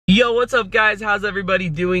Yo, what's up guys? How's everybody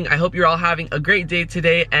doing? I hope you're all having a great day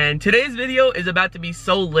today, and today's video is about to be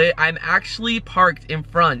so lit. I'm actually parked in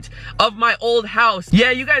front of my old house.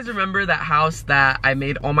 Yeah, you guys remember that house that I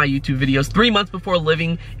made all my YouTube videos 3 months before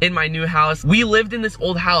living in my new house. We lived in this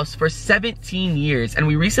old house for 17 years and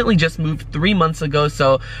we recently just moved 3 months ago.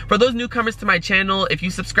 So for those newcomers to my channel, if you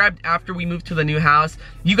subscribed after we moved to the new house,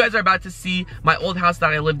 you guys are about to see my old house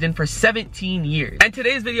that I lived in for 17 years. And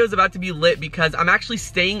today's video is about to be lit because I'm actually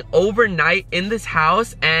staying overnight in this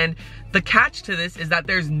house, and the catch to this is that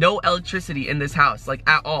there's no electricity in this house, like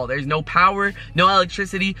at all. There's no power, no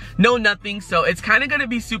electricity, no nothing. So it's kind of gonna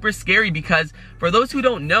be super scary because for those who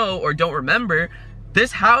don't know or don't remember,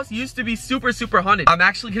 this house used to be super haunted. I'm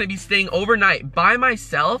actually gonna be staying overnight by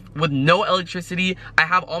myself with no electricity. I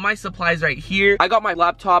have all my supplies right here. I got my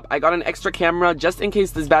laptop, I got an extra camera just in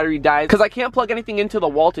case this battery dies, because I can't plug anything into the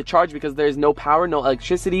wall to charge because there's no power, no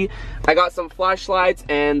electricity. I got some flashlights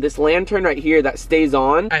and this lantern right here that stays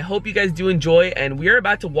on. I hope you guys do enjoy, and we're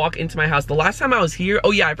about to walk into my house. The last time I was here,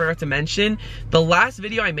 oh yeah, I forgot to mention, the last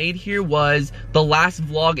video I made here was the last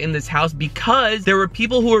vlog in this house because there were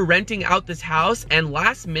people who were renting out this house, and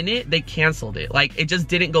last minute they canceled it. Like, it just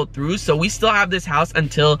didn't go through, so we still have this house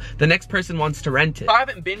until the next person wants to rent it. I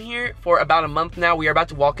haven't been here for about a month now. We are about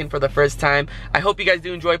to walk in for the first time. I hope you guys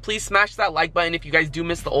do enjoy. Please smash that like button if you guys do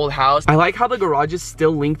miss the old house. I like how the garage is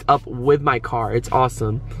still linked up with my car. It's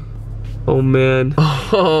awesome. Oh man.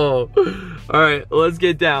 Oh, all right, let's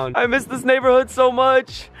get down. I miss this neighborhood so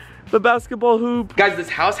much. The basketball hoop. Guys, this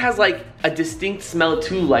house has like a distinct smell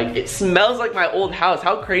too. Like, it smells like my old house.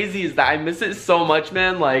 How crazy is that? I miss it so much,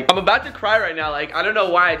 man. Like, I'm about to cry right now. Like, I don't know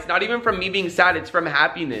why. It's not even from me being sad. It's from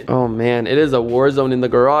happiness. Oh man, it is a war zone in the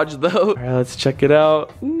garage though. All right, let's check it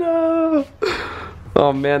out. No.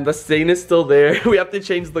 Oh man, the stain is still there. We have to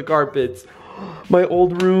change the carpets. My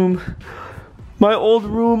old room. My old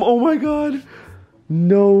room. Oh my God.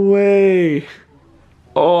 No way.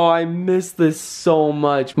 Oh, I miss this so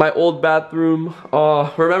much. My old bathroom.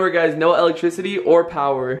 Oh, remember guys, no electricity or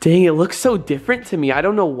power. Dang, it looks so different to me. I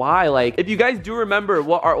don't know why. Like, if you guys do remember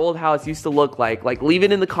what our old house used to look like leave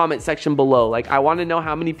it in the comment section below. Like, I want to know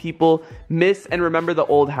how many people miss and remember the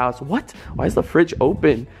old house. What? Why is the fridge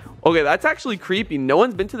open? Okay, that's actually creepy. No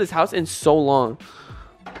one's been to this house in so long.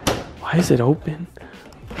 Why is it open?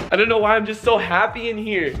 I don't know why. I'm just so happy in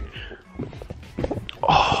here.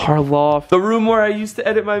 Oh, our loft. The room where I used to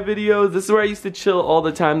edit my videos. This is where I used to chill all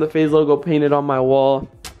the time. The FaZe logo painted on my wall.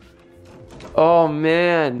 Oh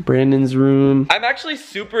man. Brandon's room. I'm actually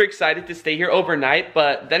super excited to stay here overnight,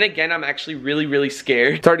 but then again, I'm actually really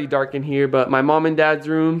scared. It's already dark in here, but my mom and dad's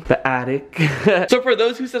room, the attic. So for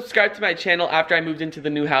those who subscribed to my channel after I moved into the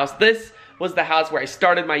new house, this was the house where I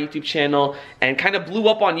started my YouTube channel and kind of blew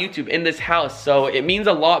up on YouTube in this house. So it means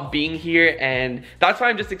a lot being here, and that's why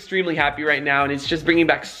I'm just extremely happy right now, and it's just bringing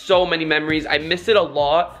back so many memories. I miss it a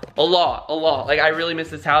lot. Like, I really miss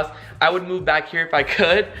this house. I would move back here if I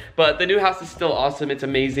could, but the new house is still awesome. It's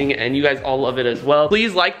amazing, and you guys all love it as well.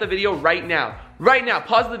 Please like the video right now. Right now,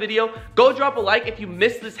 pause the video, go drop a like if you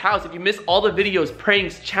miss this house, if you miss all the videos,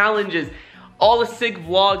 pranks, challenges, all the sick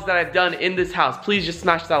vlogs that I've done in this house. Please just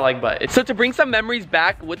smash that like button. So to bring some memories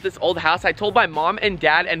back with this old house, I told my mom and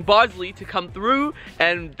dad and Bosley to come through,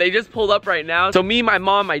 and they just pulled up right now. So me, my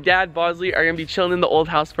mom, my dad, Bosley are gonna be chilling in the old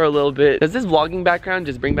house for a little bit. Does this vlogging background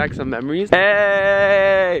just bring back some memories?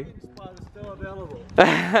 Hey! Still available.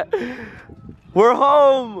 We're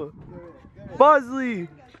home! Bosley!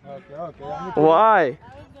 Okay. Why?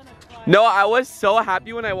 No, I was so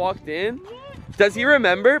happy when I walked in. Does he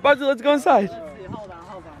remember? Bosley, let's go inside. Hold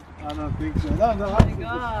on. I don't think so. No. Oh my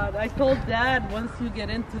God. I told Dad once you get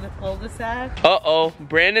into the cul-de-sac. Uh-oh.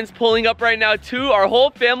 Brandon's pulling up right now too. Our whole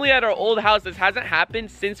family at our old house. This hasn't happened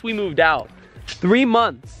since we moved out. 3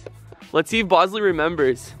 months. Let's see if Bosley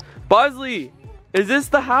remembers. Bosley, is this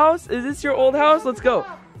the house? Is this your old house? Let's go.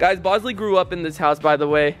 Guys, Bosley grew up in this house, by the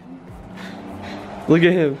way. Look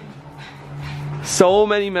at him. So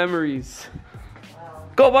many memories.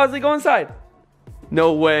 Go, Bosley, go inside.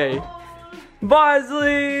 No way.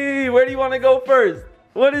 Bosley, where do you want to go first?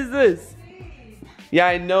 What is this? Yeah,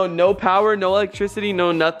 I know, no power, no electricity,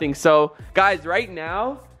 no nothing. So guys, right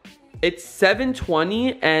now it's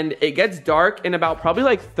 7:20 and it gets dark in about probably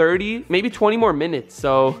like 30, maybe 20 more minutes.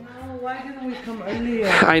 So no, why didn't we come earlier?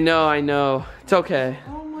 I know. It's okay.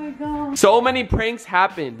 Oh my God. So many pranks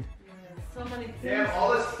happened. So many things. Damn,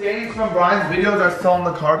 all the stains from Brian's videos are still on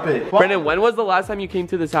the carpet. Brandon, when was the last time you came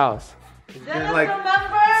to this house? It's been like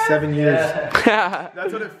 7 years.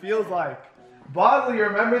 That's what it feels like. Bosley, you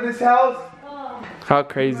remember this house? Oh. How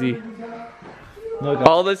crazy.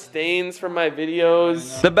 All the stains from my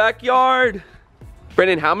videos. The backyard.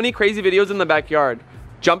 Brennan, how many crazy videos in the backyard?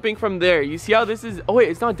 Jumping from there. You see how this is? Oh wait,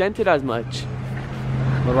 it's not dented as much.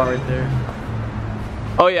 What about right there?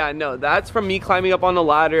 Oh yeah, no, that's from me climbing up on a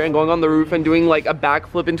ladder and going on the roof and doing like a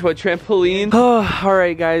backflip into a trampoline. All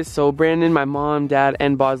right guys, so Brandon, my mom, dad,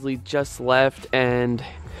 and Bosley just left, and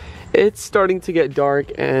it's starting to get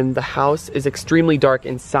dark and the house is extremely dark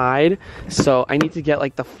inside. So I need to get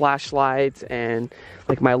like the flashlights and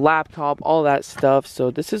like my laptop, all that stuff.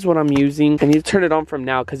 So this is what I'm using. I need to turn it on from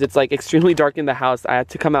now because it's like extremely dark in the house. I had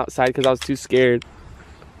to come outside because I was too scared.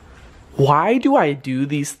 Why do I do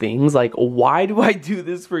these things? Like, why do I do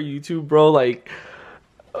this for YouTube, bro? Like,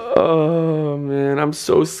 oh man, I'm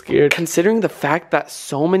so scared. Considering the fact that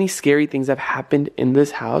so many scary things have happened in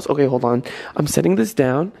this house. Okay, hold on. I'm setting this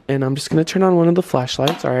down and I'm just gonna turn on one of the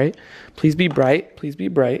flashlights, all right? Please be bright, please be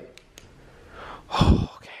bright.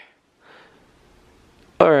 Oh, okay.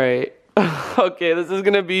 All right. Okay, this is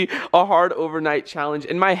gonna be a hard overnight challenge.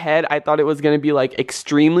 In my head, I thought it was gonna be like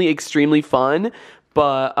extremely fun.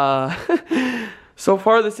 But so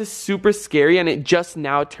far this is super scary and it just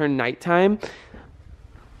now turned nighttime.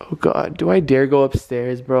 Oh god, do I dare go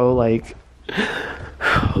upstairs, bro? Like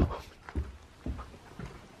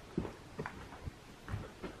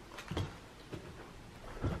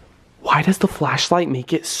why does the flashlight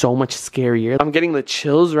make it so much scarier? I'm getting the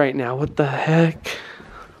chills right now. What the heck?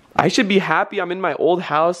 I should be happy I'm in my old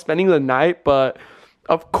house spending the night, but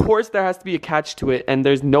of course there has to be a catch to it, and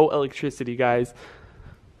there's no electricity, guys.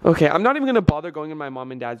 Okay, I'm not even gonna bother going in my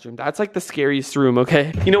mom and dad's room. That's like the scariest room,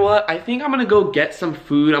 okay? You know what? I think I'm gonna go get some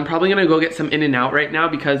food. I'm probably gonna go get some In-N-Out right now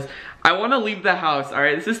because I wanna leave the house, all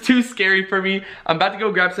right? This is too scary for me. I'm about to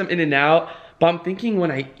go grab some In-N-Out, but I'm thinking when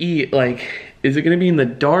I eat, like, is it gonna be in the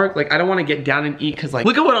dark? Like, I don't wanna get down and eat because, like,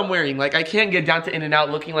 look at what I'm wearing. Like, I can't get down to In-N-Out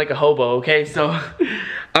looking like a hobo, okay? So, I'm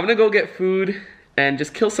gonna go get food and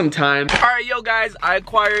just kill some time. All right, yo guys, I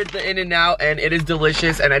acquired the In-N-Out and it is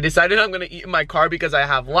delicious, and I decided I'm gonna eat in my car because I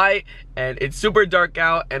have light and it's super dark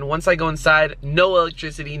out, and once I go inside, no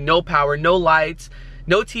electricity, no power, no lights,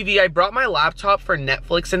 no TV. I brought my laptop for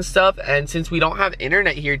Netflix and stuff, and since we don't have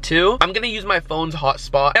internet here too, I'm gonna use my phone's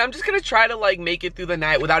hotspot, and I'm just gonna try to like make it through the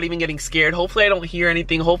night without even getting scared. Hopefully I don't hear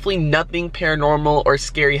anything. Hopefully nothing paranormal or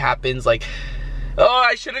scary happens. Like, oh,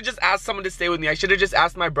 I should have just asked someone to stay with me. I should have just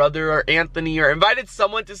asked my brother or Anthony or invited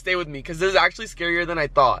someone to stay with me because this is actually scarier than I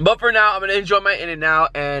thought. But for now, I'm gonna enjoy my In-N-Out,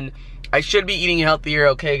 and I should be eating healthier,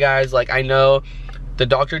 okay guys? Like, I know the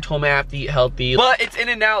doctor told me I have to eat healthy, but it's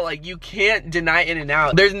In-N-Out. Like, you can't deny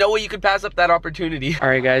In-N-Out. There's no way you could pass up that opportunity. All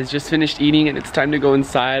right guys, just finished eating and it's time to go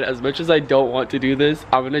inside. As much as I don't want to do this,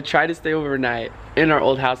 I'm gonna try to stay overnight in our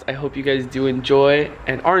old house. I hope you guys do enjoy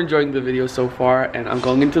and are enjoying the video so far, and I'm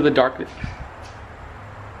going into the darkness.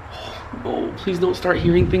 Oh, please don't start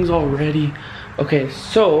hearing things already. Okay,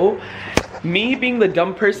 so me being the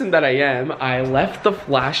dumb person that I am, I left the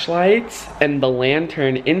flashlights and the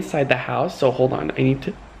lantern inside the house. So hold on, I need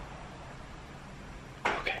to.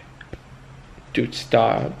 Okay. Dude,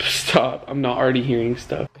 stop. I'm not already hearing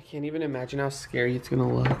stuff. I can't even imagine how scary it's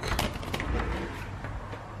gonna look.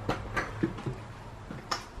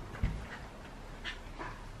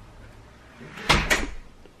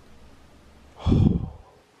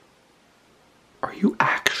 Are you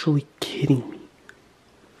actually kidding me?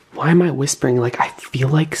 Why am I whispering? Like, I feel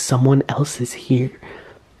like someone else is here.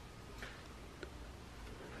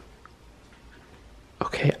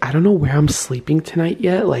 Okay, I don't know where I'm sleeping tonight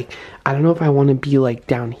yet. Like, I don't know if I want to be like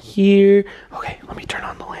down here. Okay, let me turn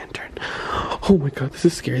on the lantern. Oh my god, this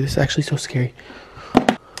is scary. This is actually so scary.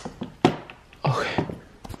 Okay.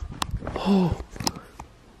 Oh.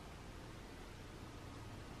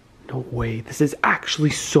 No way, this is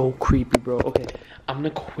actually so creepy, bro. Okay, I'm gonna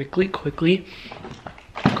quickly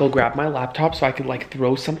go grab my laptop so I can like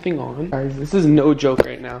throw something on. Guys, this is no joke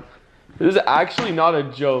right now. This is actually not a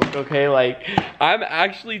joke, okay? Like, I'm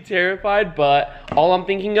actually terrified, but all I'm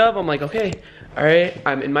thinking of, I'm like, okay, all right,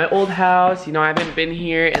 I'm in my old house. You know, I haven't been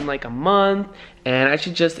here in like a month, and I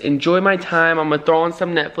should just enjoy my time. I'm gonna throw on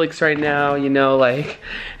some Netflix right now, you know, like,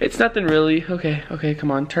 it's nothing really. Okay, come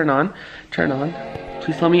on, turn on.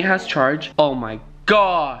 Please tell me it has charge. Oh my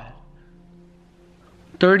god.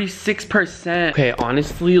 36%. Okay,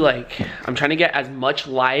 honestly, like, I'm trying to get as much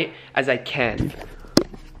light as I can.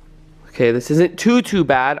 Okay, this isn't too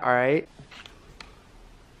bad, all right?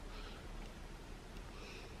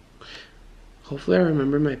 Hopefully I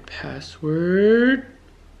remember my password.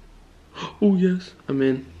 Oh yes, I'm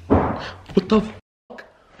in. What the fuck?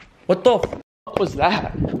 What the fuck was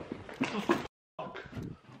that?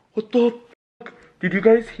 What the fuck? Did you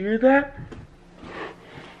guys hear that?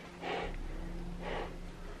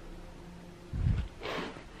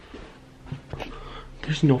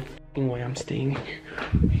 There's no fucking way I'm staying here.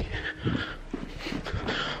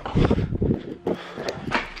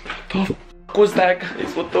 What the fuck was that,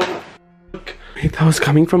 guys? What the fuck? Wait, that was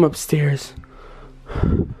coming from upstairs.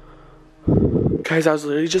 Guys, I was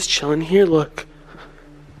literally just chilling here. Look.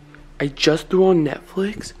 I just threw on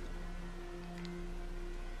Netflix.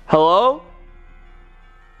 Hello?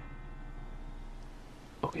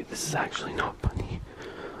 Okay, this is actually not funny.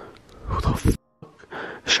 Who the fuck?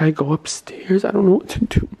 Should I go upstairs? I don't know what to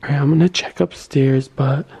do. Alright, I'm gonna check upstairs,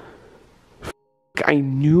 but I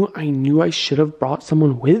knew I should have brought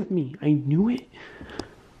someone with me. I knew it.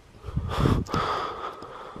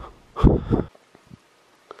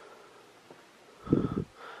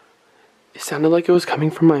 It sounded like it was coming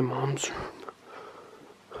from my mom's room.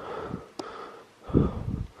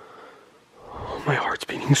 Oh, my heart's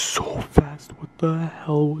beating so fast. What the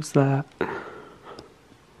hell was that?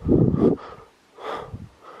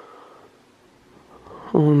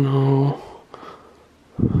 Oh no.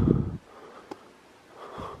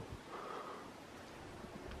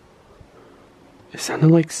 It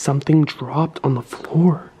sounded like something dropped on the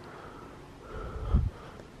floor.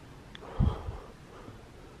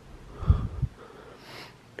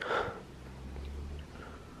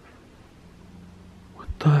 What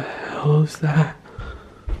the hell is that?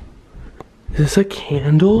 Is this a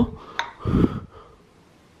candle?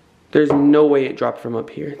 There's no way it dropped from up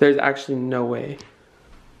here. There's actually no way.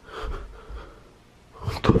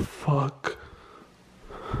 What the fuck?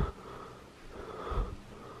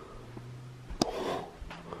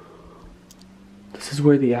 This is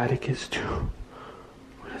where the attic is too.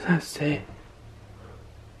 What does that say?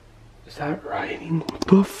 Is that writing? What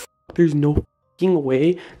the fuck? There's no fucking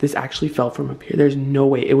way this actually fell from up here. There's no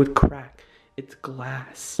way. It would crack. It's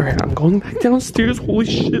glass. Alright, I'm going back downstairs. Holy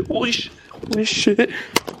shit, holy shit, holy shit.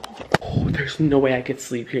 Oh, there's no way I could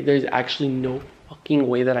sleep here. There's actually no fucking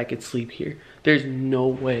way that I could sleep here. There's no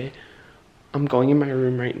way. I'm going in my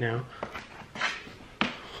room right now.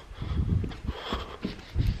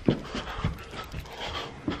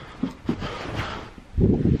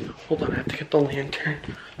 Hold on, I have to get the lantern.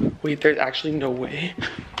 Wait, there's actually no way.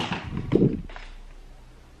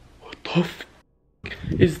 What the f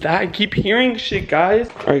is that? I keep hearing shit, guys.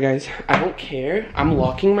 Alright, guys, I don't care. I'm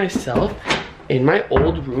locking myself in my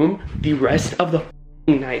old room the rest of the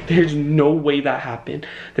night. There's no way that happened.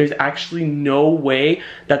 There's actually no way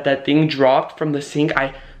that that thing dropped from the sink.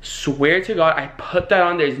 I swear to God, I put that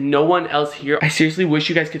on. There's no one else here. I seriously wish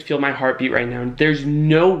you guys could feel my heartbeat right now. There's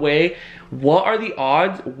no way. What are the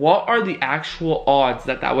odds? What are the actual odds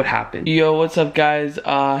that that would happen? Yo, what's up, guys?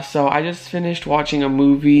 So I just finished watching a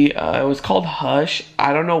movie. It was called Hush.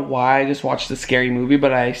 I don't know why I just watched a scary movie,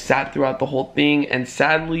 but I sat throughout the whole thing, and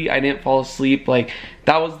sadly, I didn't fall asleep. Like,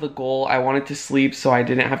 that was the goal. I wanted to sleep so I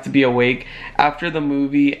didn't have to be awake after the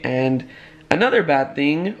movie. And another bad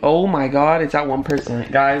thing, oh my God, it's at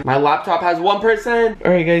 1%, guys. My laptop has 1%.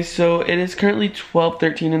 All right, guys, so it is currently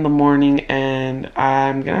 12:13 in the morning, and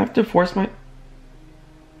I'm gonna have to force my...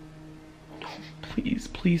 No, please,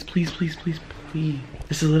 please, please, please, please, please.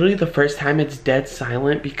 This is literally the first time it's dead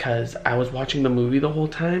silent because I was watching the movie the whole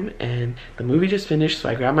time, and the movie just finished, so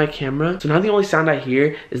I grabbed my camera. So now the only sound I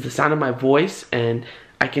hear is the sound of my voice, and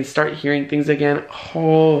I can start hearing things again.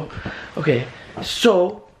 Oh, okay,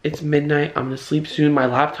 so it's midnight. I'm gonna sleep soon. My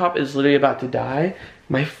laptop is literally about to die.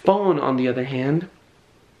 My phone, on the other hand,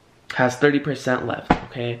 has 30% left,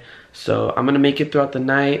 okay? So I'm gonna make it throughout the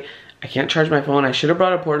night. I can't charge my phone. I should have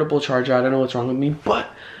brought a portable charger. I don't know what's wrong with me, but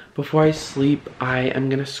before I sleep, I am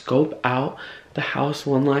gonna scope out the house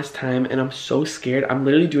one last time, and I'm so scared. I'm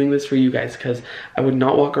literally doing this for you guys because I would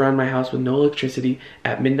not walk around my house with no electricity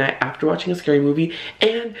at midnight after watching a scary movie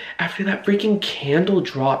and after that freaking candle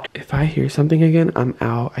dropped. If I hear something again, I'm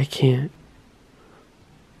out. I can't.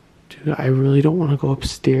 Dude, I really don't want to go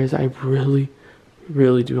upstairs. I really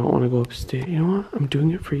do not want to go upstairs. You know what? I'm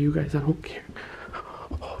doing it for you guys. I don't care.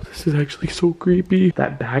 Oh, this is actually so creepy.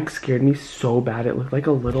 That bag scared me so bad. It looked like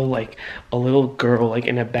a little girl, like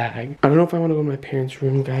in a bag. I don't know if I want to go to my parents'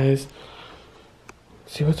 room, guys.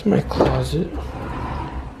 See what's in my closet.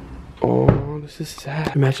 Oh, this is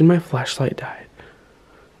sad. Imagine my flashlight died.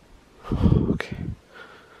 Okay.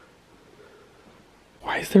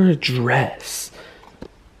 Why is there a dress?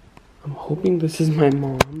 I'm hoping this is my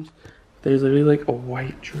mom's. There's literally like a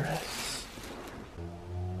white dress.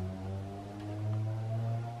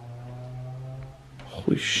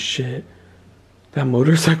 Holy shit. That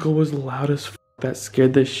motorcycle was loud as f. That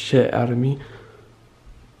scared the shit out of me.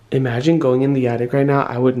 Imagine going in the attic right now.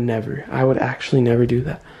 I would actually never do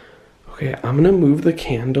that. Okay, I'm gonna move the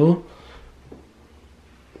candle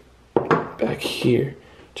back here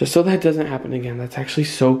Just so that doesn't happen again. That's actually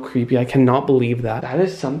so creepy. I cannot believe that. That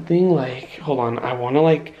is something like, hold on. I want to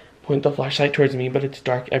like point the flashlight towards me, but it's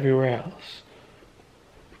dark everywhere else.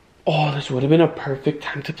 Oh, this would have been a perfect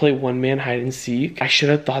time to play one-man hide and seek. I should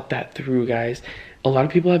have thought that through, guys. A lot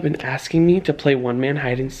of people have been asking me to play one-man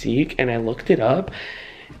hide and seek, and I looked it up,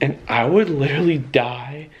 and I would literally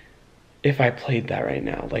die if I played that right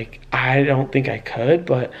now. Like, I don't think I could,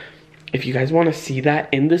 but if you guys want to see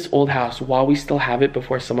that in this old house while we still have it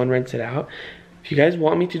before someone rents it out, if you guys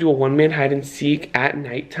want me to do a one-man hide and seek at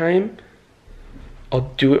nighttime,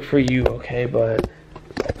 I'll do it for you, okay? But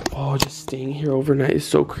oh, just staying here overnight is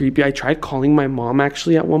so creepy. I tried calling my mom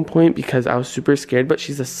actually at one point because I was super scared, but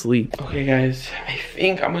she's asleep. Okay guys, I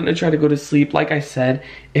think I'm gonna try to go to sleep. Like I said,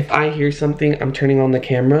 if I hear something, I'm turning on the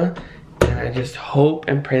camera, and I just hope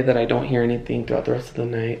and pray that I don't hear anything throughout the rest of the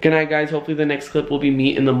night. Good night guys, hopefully the next clip will be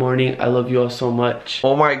me in the morning. I love you all so much.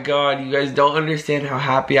 Oh my god, you guys don't understand how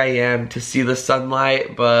happy I am to see the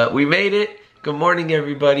sunlight, but we made it. Good morning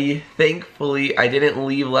everybody. Thankfully I didn't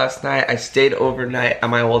leave last night. I stayed overnight at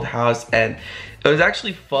my old house, and it was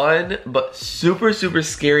actually fun but super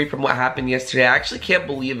scary from what happened yesterday. I actually can't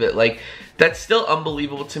believe it. Like, that's still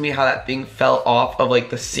unbelievable to me how that thing fell off of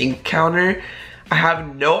like the sink counter. I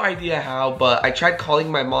have no idea how, but I tried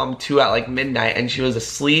calling my mom too at like midnight and she was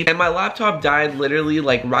asleep, and my laptop died literally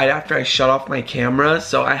like right after I shut off my camera,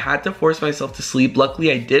 so I had to force myself to sleep.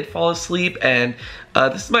 Luckily I did fall asleep, and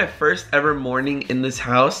this is my first ever morning in this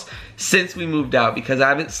house since we moved out, because I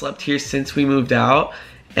haven't slept here since we moved out,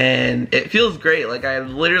 and it feels great. Like, I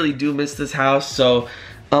literally do miss this house. So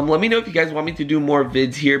let me know if you guys want me to do more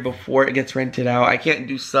vids here before it gets rented out. I can't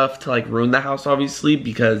do stuff to like ruin the house obviously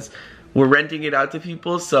because we're renting it out to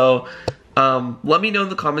people. So let me know in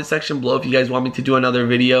the comment section below if you guys want me to do another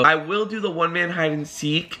video. I will do the one-man hide and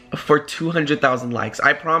seek for 200,000 likes.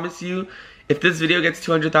 I promise you, if this video gets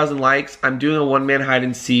 200,000 likes, I'm doing a one-man hide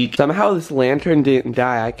and seek. Somehow this lantern didn't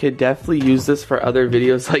die. I could definitely use this for other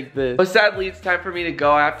videos like this. But sadly, it's time for me to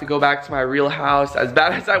go. I have to go back to my real house. As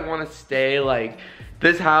bad as I want to stay, like,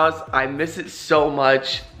 this house, I miss it so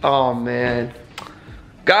much. Oh man.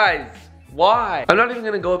 Guys, why? I'm not even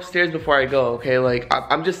gonna go upstairs before I go, okay? Like,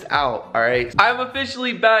 I'm just out, all right? I'm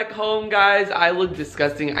officially back home, guys. I look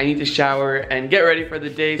disgusting. I need to shower and get ready for the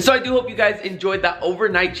day. So I do hope you guys enjoyed that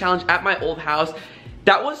overnight challenge at my old house.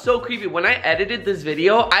 That was so creepy. When I edited this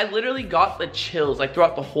video, I literally got the chills, like,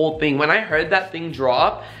 throughout the whole thing. When I heard that thing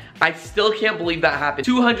drop, I still can't believe that happened.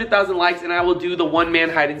 200,000 likes, and I will do the one-man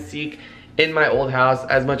hide and seek in my old house,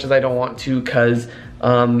 as much as I don't want to, because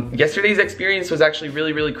yesterday's experience was actually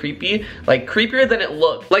really creepy. Like, creepier than it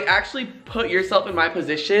looked. Like, actually put yourself in my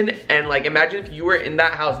position and like imagine if you were in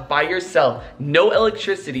that house by yourself, no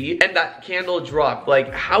electricity, and that candle dropped.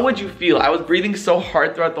 Like, how would you feel? I was breathing so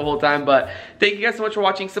hard throughout the whole time. But thank you guys so much for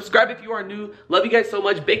watching. Subscribe if you are new. Love you guys so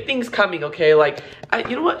much. Big things coming, okay? Like,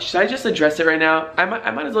 you know what, should I just address it right now? I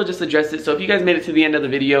might as well just address it. So if you guys made it to the end of the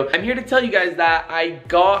video, I'm here to tell you guys that I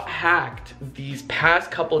got hacked these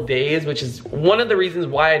past couple days, which is one of the reasons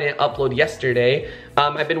why I didn't upload yesterday.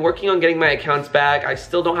 I've been working on getting my accounts back. I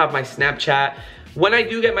still don't have my Snapchat. When I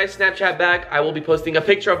do get my Snapchat back, I will be posting a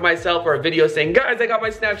picture of myself or a video saying, guys, I got my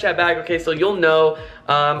Snapchat back, okay? So you'll know.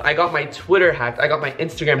 I got my Twitter hacked. I got my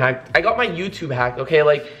Instagram hacked. I got my YouTube hacked, okay?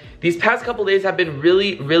 Like, these past couple days have been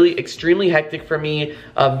really extremely hectic for me.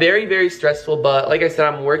 Very stressful, but like I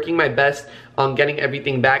said, I'm working my best on getting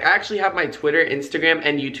everything back. I actually have my Twitter, Instagram,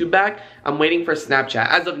 and YouTube back. I'm waiting for Snapchat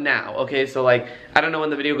as of now, okay? So like, I don't know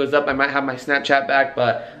when the video goes up, I might have my Snapchat back,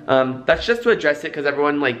 but that's just to address it because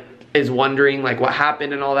everyone like is wondering like what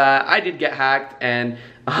happened and all that. I did get hacked, and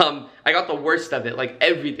I got the worst of it. Like,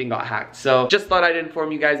 everything got hacked. So just thought I'd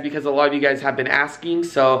inform you guys because a lot of you guys have been asking.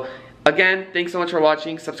 So again, thanks so much for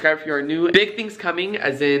watching. Subscribe if you are new. Big things coming,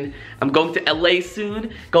 as in I'm going to LA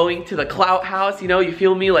soon, going to the Clout House, you know, you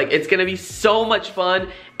feel me? Like, it's gonna be so much fun,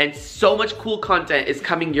 and so much cool content is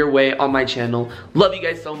coming your way on my channel. Love you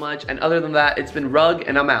guys so much, and other than that, it's been Rug,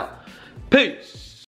 and I'm out. Peace!